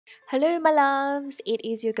Hello my loves, it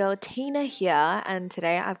is your girl Tina here, and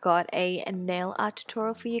today I've got a nail art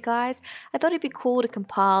tutorial for you guys. I thought it'd be cool to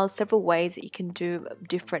compile several ways that you can do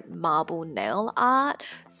different marble nail art.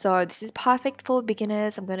 So this is perfect for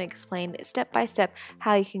beginners. I'm going to explain step by step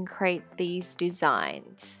how you can create these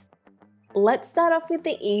designs. Let's start off with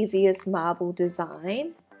the easiest marble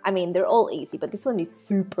design. I mean, they're all easy, but this one is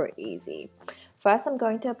super easy. First, I'm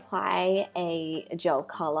going to apply a gel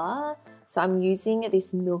color. So I'm using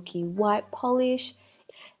this milky white polish.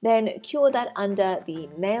 Then cure that under the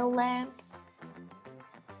nail lamp.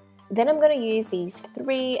 Then I'm going to use these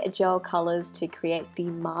 3 gel colors to create the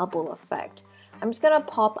marble effect. I'm just going to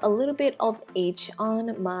pop a little bit of each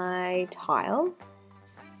on my tile.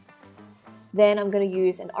 Then I'm going to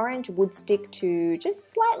use an orange wood stick to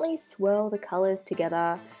just slightly swirl the colors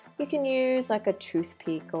together. You can use like a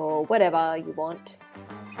toothpick or whatever you want.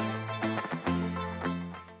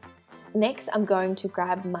 Next, I'm going to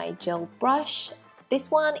grab my gel brush.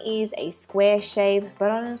 This one is a square shape,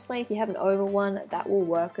 but honestly, if you have an oval one, that will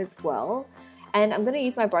work as well. And I'm going to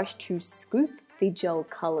use my brush to scoop the gel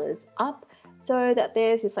colors up so that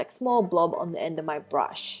there's this like small blob on the end of my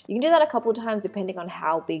brush. You can do that a couple times depending on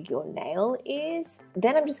how big your nail is.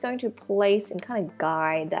 Then I'm just going to place and kind of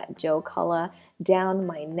guide that gel color down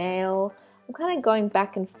my nail. I'm kind of going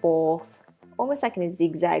back and forth, almost like in a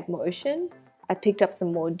zigzag motion. I picked up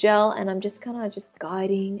some more gel and I'm just kind of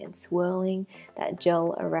guiding and swirling that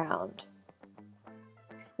gel around.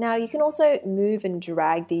 Now you can also move and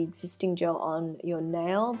drag the existing gel on your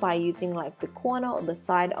nail by using like the corner or the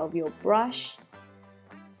side of your brush.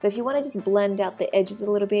 So if you want to just blend out the edges a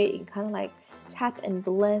little bit, you can kind of like tap and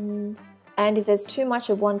blend. And if there's too much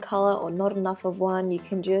of one color or not enough of one, you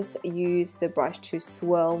can just use the brush to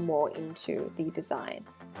swirl more into the design.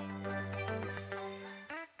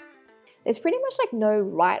 There's pretty much like no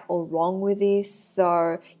right or wrong with this,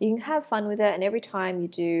 so you can have fun with it, and every time you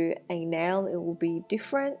do a nail it will be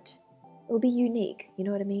different, it will be unique, you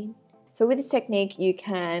know what I mean? So with this technique you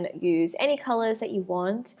can use any colors that you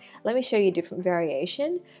want. Let me show you a different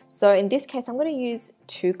variation. So in this case I'm going to use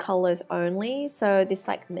 2 colors only, so this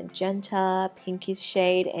like magenta, pinkish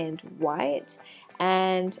shade and white,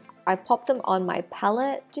 and I pop them on my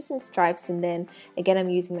palette just in stripes, and then again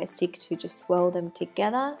I'm using my stick to just swirl them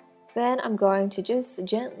together. Then I'm going to just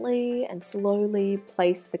gently and slowly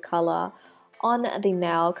place the color on the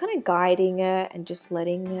nail, kind of guiding it and just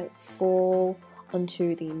letting it fall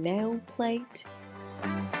onto the nail plate.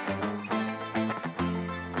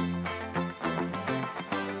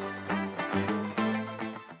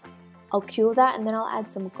 I'll cure that and then I'll add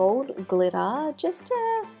some gold glitter just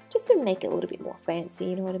to make it a little bit more fancy,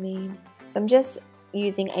 you know what I mean? So I'm just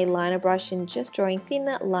using a liner brush and just drawing thin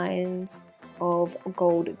lines of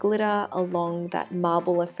gold glitter along that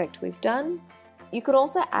marble effect we've done. You could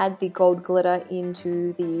also add the gold glitter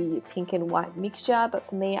into the pink and white mixture, but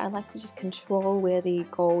for me I like to just control where the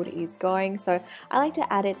gold is going, so I like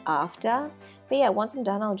to add it after. But yeah, once I'm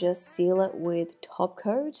done I'll just seal it with top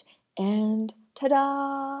coat and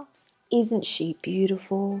ta-da! Isn't she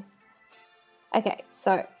beautiful? Okay,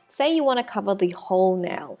 so say you want to cover the whole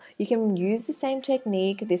nail. You can use the same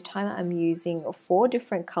technique. This time I'm using 4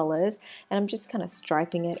 different colors and I'm just kind of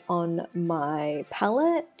striping it on my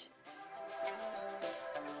palette.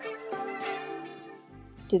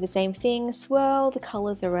 Do the same thing, swirl the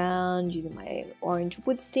colors around using my orange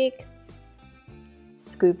wood stick.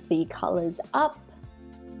 Scoop the colors up.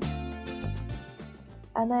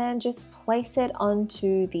 And then just place it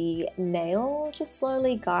onto the nail, just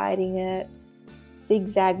slowly guiding it.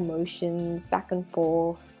 Zigzag motions back and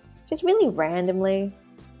forth, just really randomly.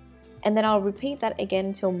 And then I'll repeat that again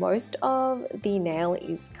until most of the nail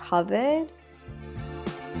is covered.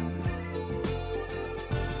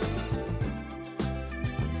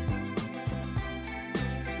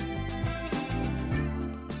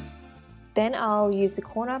 Then I'll use the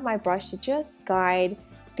corner of my brush to just guide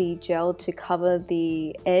the gel to cover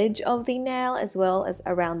the edge of the nail as well as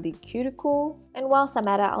around the cuticle. And whilst I'm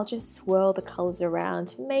at it, I'll just swirl the colors around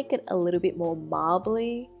to make it a little bit more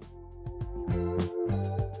marbly.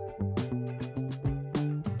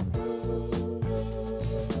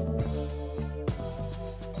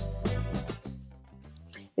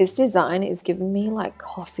 This design is giving me like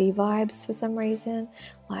coffee vibes for some reason.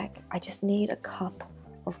 Like I just need a cup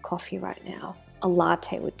of coffee right now. A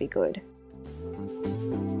latte would be good.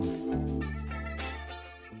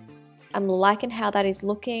 I'm liking how that is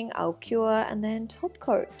looking. I'll cure and then top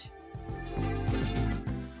coat.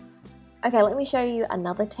 Okay, let me show you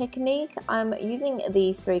another technique. I'm using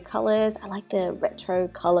these 3 colors. I like the retro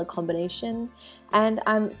color combination, and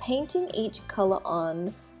I'm painting each color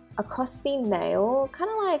on across the nail, kind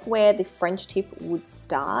of like where the French tip would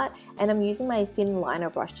start, and I'm using my thin liner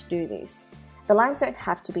brush to do this. The lines don't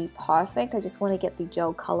have to be perfect, I just want to get the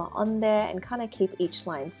gel color on there and kind of keep each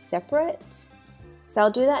line separate. So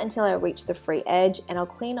I'll do that until I reach the free edge, and I'll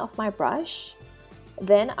clean off my brush.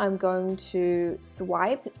 Then I'm going to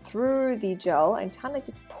swipe through the gel and kind of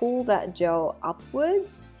just pull that gel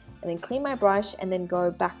upwards, and then clean my brush and then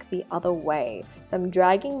go back the other way. So I'm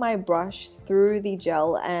dragging my brush through the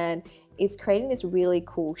gel and it's creating this really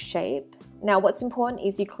cool shape. Now what's important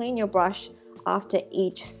is you clean your brush after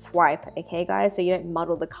each swipe, okay guys, so you don't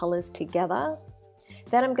muddle the colors together.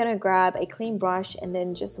 Then I'm gonna grab a clean brush and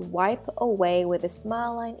then just wipe away where the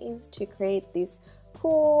smile line is to create this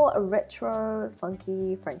cool, retro,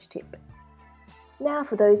 funky French tip. Now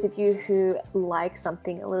for those of you who like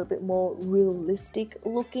something a little bit more realistic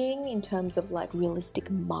looking in terms of like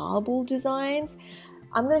realistic marble designs,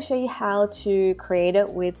 I'm going to show you how to create it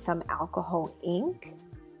with some alcohol ink.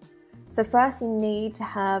 So first you need to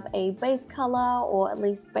have a base color or at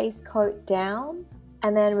least base coat down,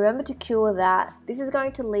 and then remember to cure that. This is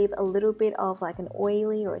going to leave a little bit of like an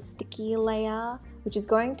oily or a sticky layer, which is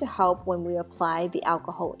going to help when we apply the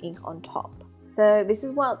alcohol ink on top. So this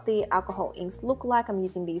is what the alcohol inks look like. I'm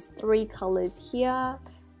using these 3 colors here.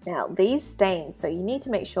 Now these stain, so you need to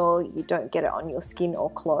make sure you don't get it on your skin or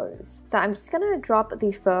clothes. So I'm just gonna drop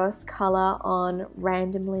the first color on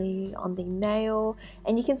randomly on the nail,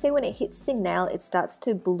 and you can see when it hits the nail it starts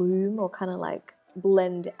to bloom or kind of like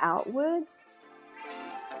blend outwards.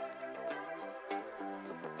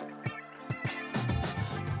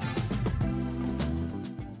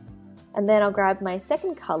 And then I'll grab my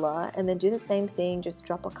second color and then do the same thing, just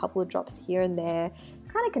drop a couple of drops here and there,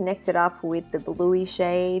 kind of connect it up with the bluey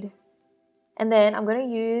shade. And then I'm going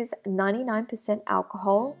to use 99%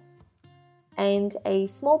 alcohol and a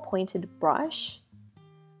small pointed brush.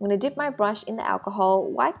 I'm going to dip my brush in the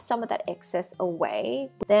alcohol, wipe some of that excess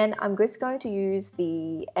away. Then I'm just going to use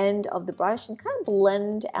the end of the brush and kind of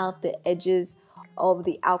blend out the edges of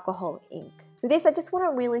the alcohol ink. With this, I just want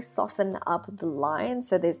to really soften up the lines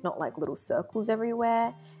so there's not like little circles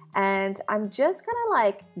everywhere. And I'm just kind of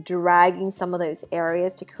like dragging some of those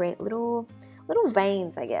areas to create little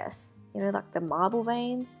veins, I guess. You know, like the marble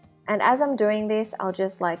veins. And as I'm doing this, I'll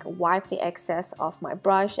just like wipe the excess off my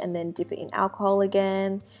brush and then dip it in alcohol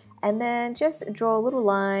again. And then just draw little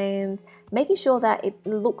lines, making sure that it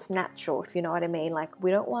looks natural, if you know what I mean. Like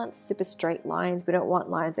we don't want super straight lines. We don't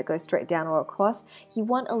want lines that go straight down or across. You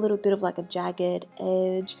want a little bit of like a jagged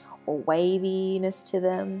edge or waviness to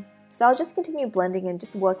them. So I'll just continue blending and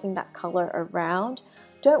just working that color around.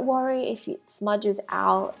 Don't worry if it smudges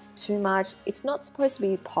out too much. It's not supposed to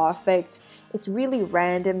be perfect. It's really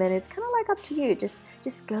random and it's kind of like up to you. Just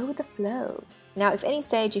go with the flow. Now, if any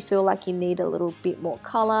stage you feel like you need a little bit more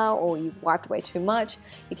color or you've wiped away too much,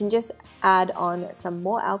 you can just add on some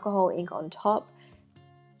more alcohol ink on top.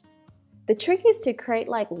 The trick is to create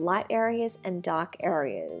like light areas and dark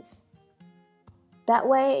areas. That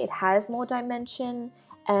way it has more dimension,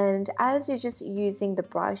 and as you're just using the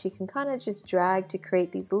brush, you can kind of just drag to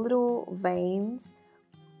create these little veins.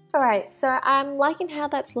 Alright, so I'm liking how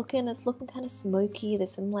that's looking. It's looking kind of smoky.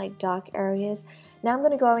 There's some like dark areas. Now I'm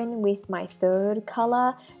going to go in with my third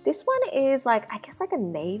color. This one is like, I guess like a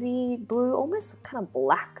navy blue, almost kind of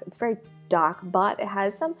black. It's very dark, but it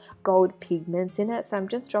has some gold pigments in it. So I'm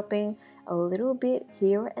just dropping a little bit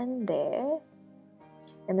here and there.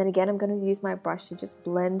 And then again, I'm going to use my brush to just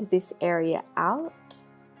blend this area out.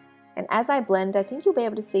 And as I blend, I think you'll be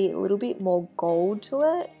able to see a little bit more gold to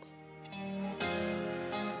it.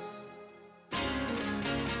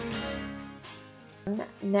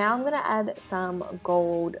 Now I'm going to add some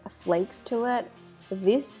gold flakes to it.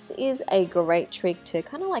 This is a great trick to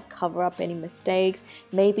kind of like cover up any mistakes.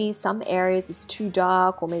 Maybe some areas is too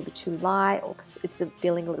dark or maybe too light, or it's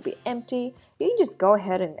feeling a little bit empty. You can just go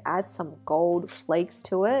ahead and add some gold flakes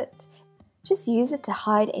to it. Just use it to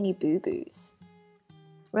hide any boo-boos.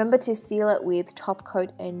 Remember to seal it with top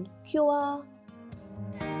coat and cure.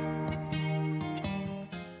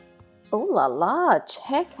 Oh la la,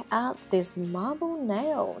 check out this marble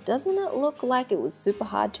nail. Doesn't it look like it was super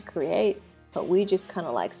hard to create, but we just kind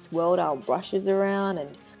of like swirled our brushes around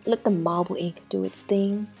and let the marble ink do its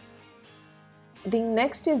thing? The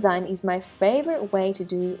next design is my favorite way to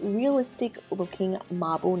do realistic looking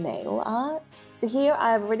marble nail art. So here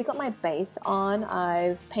I've already got my base on.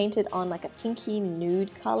 I've painted on like a pinky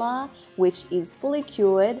nude color, which is fully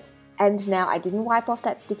cured. And now I didn't wipe off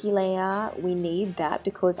that sticky layer. We need that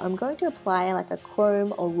because I'm going to apply like a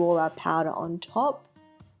chrome aurora powder on top.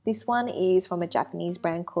 This one is from a Japanese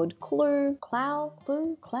brand called Clow,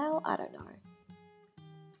 I don't know.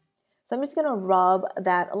 So I'm just going to rub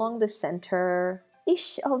that along the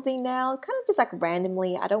center-ish of the nail, kind of just like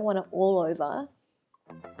randomly. I don't want it all over.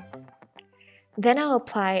 Then I'll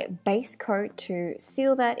apply base coat to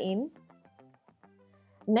seal that in.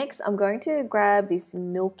 Next, I'm going to grab this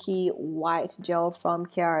milky white gel from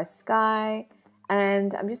Kiara Sky,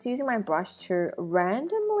 and I'm just using my brush to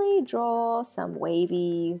randomly draw some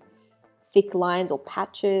wavy, thick lines or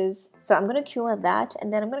patches. So I'm going to cure that,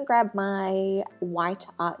 and then I'm going to grab my white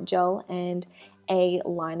art gel and a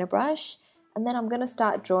liner brush, and then I'm going to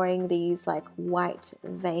start drawing these like white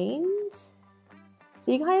veins.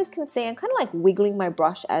 So you guys can see I'm kind of like wiggling my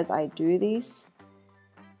brush as I do this.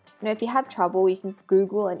 You know, if you have trouble, you can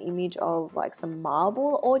Google an image of like some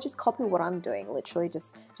marble or just copy what I'm doing. Literally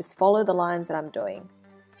just follow the lines that I'm doing.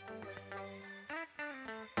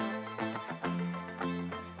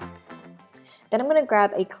 Then I'm going to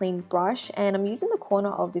grab a clean brush, and I'm using the corner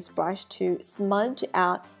of this brush to smudge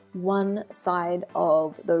out one side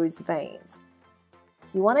of those veins.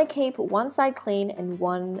 You want to keep one side clean and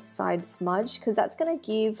one side smudged, because that's going to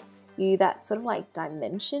give you that sort of like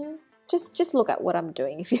dimension. Just look at what I'm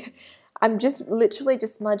doing. I'm just literally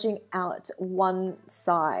just smudging out one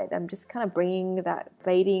side. I'm just kind of bringing that,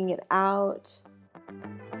 fading it out.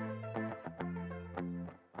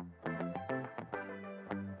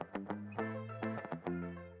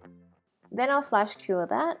 Then I'll flash cure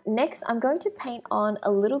that. Next, I'm going to paint on a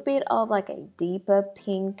little bit of like a deeper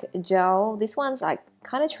pink gel. This one's like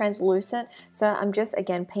kind of translucent, so I'm just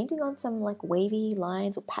again painting on some like wavy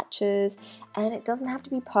lines or patches, and it doesn't have to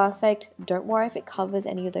be perfect. Don't worry if it covers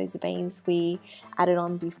any of those veins we added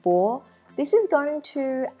on before. This is going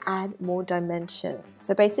to add more dimension.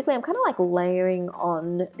 So basically I'm kind of like layering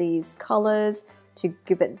on these colors to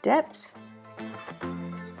give it depth.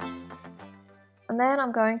 And then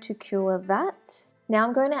I'm going to cure that. Now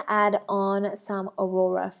I'm going to add on some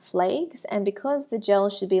Aurora flakes, and because the gel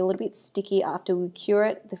should be a little bit sticky after we cure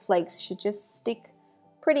it, the flakes should just stick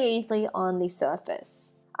pretty easily on the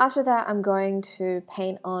surface. After that, I'm going to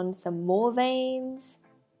paint on some more veins.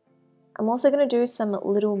 I'm also going to do some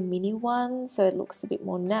little mini ones so it looks a bit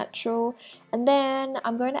more natural, and then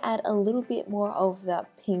I'm going to add a little bit more of the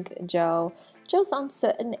pink gel just on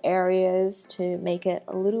certain areas to make it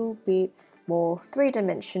a little bit more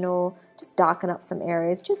three-dimensional, just darken up some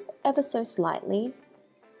areas just ever so slightly.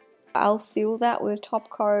 I'll seal that with top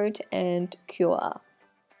coat and cure.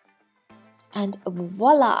 And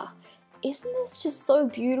voila! Isn't this just so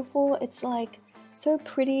beautiful? It's like so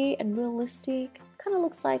pretty and realistic. Kind of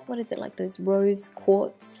looks like, what is it, like those rose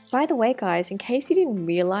quartz. By the way guys, in case you didn't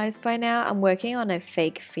realize by now, I'm working on a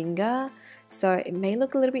fake finger, so it may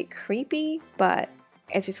look a little bit creepy, but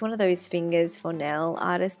it's just one of those fingers for nail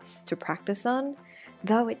artists to practice on,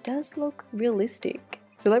 though it does look realistic.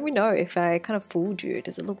 So let me know if I kind of fooled you.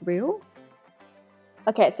 Does it look real?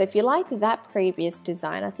 Okay, so if you like that previous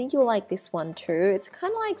design, I think you'll like this one too. It's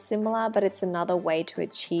kind of like similar, but it's another way to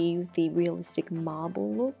achieve the realistic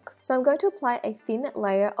marble look. So I'm going to apply a thin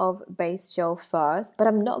layer of base gel first, but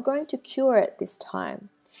I'm not going to cure it this time.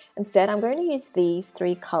 Instead, I'm going to use these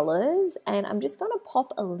three colors, and I'm just going to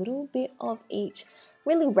pop a little bit of each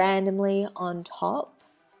really randomly on top.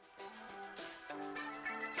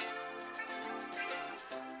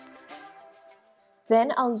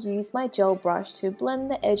 Then I'll use my gel brush to blend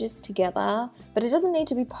the edges together, but it doesn't need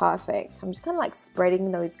to be perfect. I'm just kind of like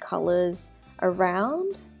spreading those colors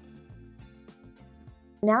around.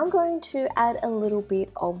 Now I'm going to add a little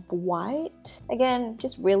bit of white, again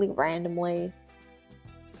just really randomly,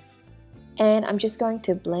 and I'm just going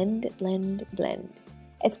to blend, blend, blend.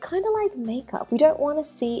 It's kind of like makeup. We don't want to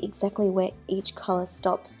see exactly where each color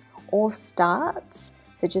stops or starts.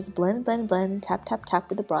 So just blend, blend, blend, tap, tap, tap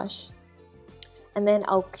with the brush. And then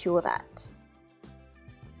I'll cure that.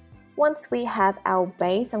 Once we have our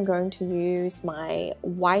base, I'm going to use my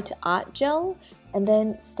white art gel and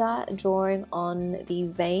then start drawing on the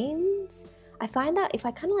veins. I find that if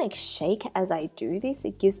I kind of like shake as I do this,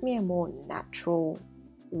 it gives me a more natural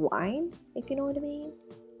line, if you know what I mean.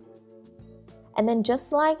 And then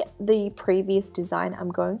just like the previous design, I'm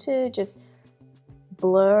going to just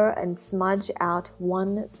blur and smudge out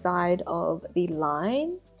one side of the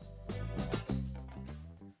line.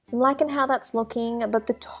 I'm liking how that's looking, but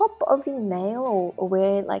the top of the nail, or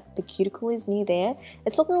where like the cuticle is near there,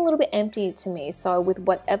 it's looking a little bit empty to me. So with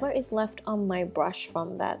whatever is left on my brush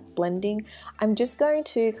from that blending, I'm just going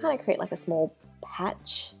to kind of create like a small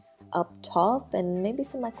patch up top and maybe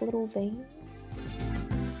some like little veins.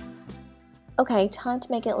 Okay, time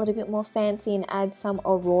to make it a little bit more fancy and add some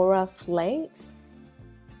Aurora flakes.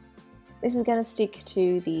 This is going to stick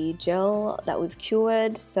to the gel that we've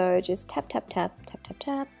cured, so just tap, tap, tap, tap, tap,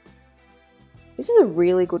 tap. This is a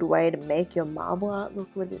really good way to make your marble art look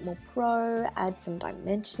a little bit more pro, add some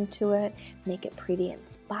dimension to it, make it pretty and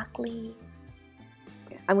sparkly.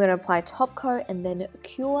 I'm going to apply top coat and then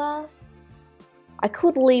cure. I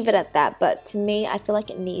could leave it at that, but to me, I feel like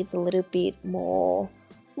it needs a little bit more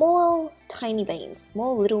tiny veins,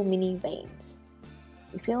 more little mini veins.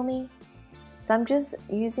 You feel me? So I'm just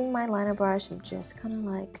using my liner brush. I'm just kind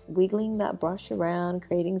of like wiggling that brush around,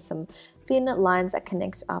 creating some thin lines that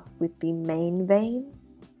connect up with the main vein.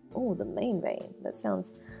 Oh, the main vein. That's kind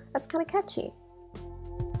of catchy.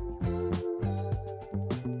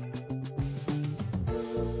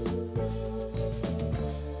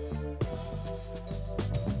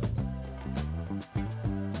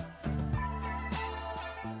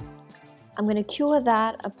 I'm going to cure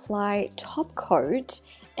that, apply top coat,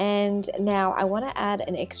 and now I want to add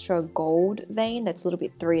an extra gold vein that's a little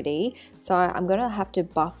bit 3D. So I'm going to have to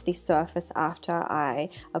buff the surface after I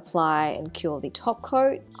apply and cure the top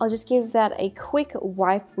coat. I'll just give that a quick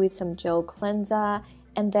wipe with some gel cleanser,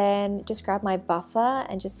 and then just grab my buffer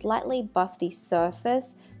and just slightly buff the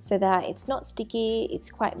surface so that it's not sticky, it's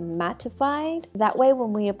quite mattified. That way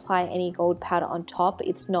when we apply any gold powder on top,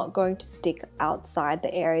 it's not going to stick outside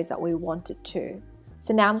the areas that we want it to.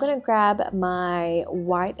 So now I'm going to grab my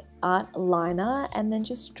white art liner and then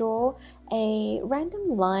just draw a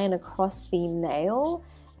random line across the nail.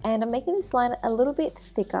 And I'm making this line a little bit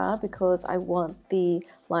thicker because I want the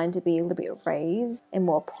line to be a little bit raised and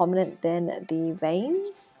more prominent than the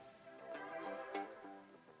veins.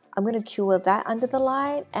 I'm going to cure that under the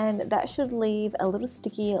light, and that should leave a little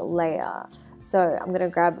sticky layer. So I'm going to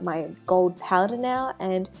grab my gold powder now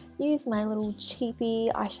and use my little cheapy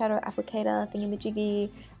eyeshadow applicator thingy-majiggy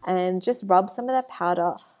and just rub some of that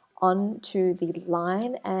powder onto the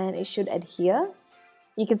line, and it should adhere.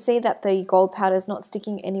 You can see that the gold powder is not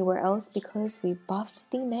sticking anywhere else because we buffed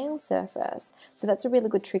the nail surface. So that's a really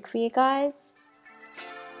good trick for you guys.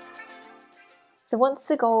 So once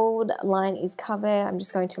the gold line is covered, I'm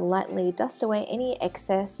just going to lightly dust away any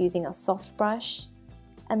excess using a soft brush.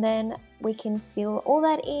 And then we can seal all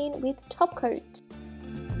that in with top coat.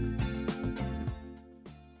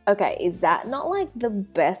 Okay, is that not like the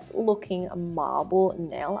best looking marble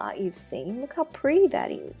nail art you've seen? Look how pretty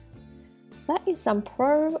that is. That is some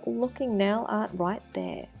pro looking nail art right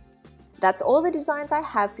there. That's all the designs I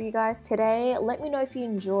have for you guys today. Let me know if you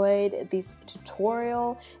enjoyed this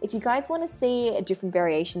tutorial. If you guys want to see different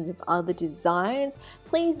variations of other designs,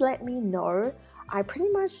 please let me know. I pretty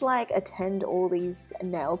much like attend all these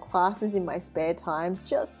nail classes in my spare time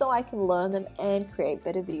just so I can learn them and create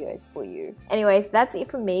better videos for you. Anyways, that's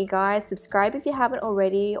it from me, guys. Subscribe if you haven't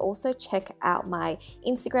already. Also check out my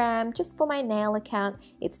Instagram just for my nail account.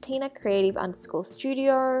 It's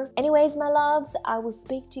TinaCreative_studio. Anyways, my loves, I will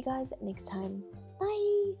speak to you guys next time.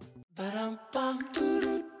 Bye.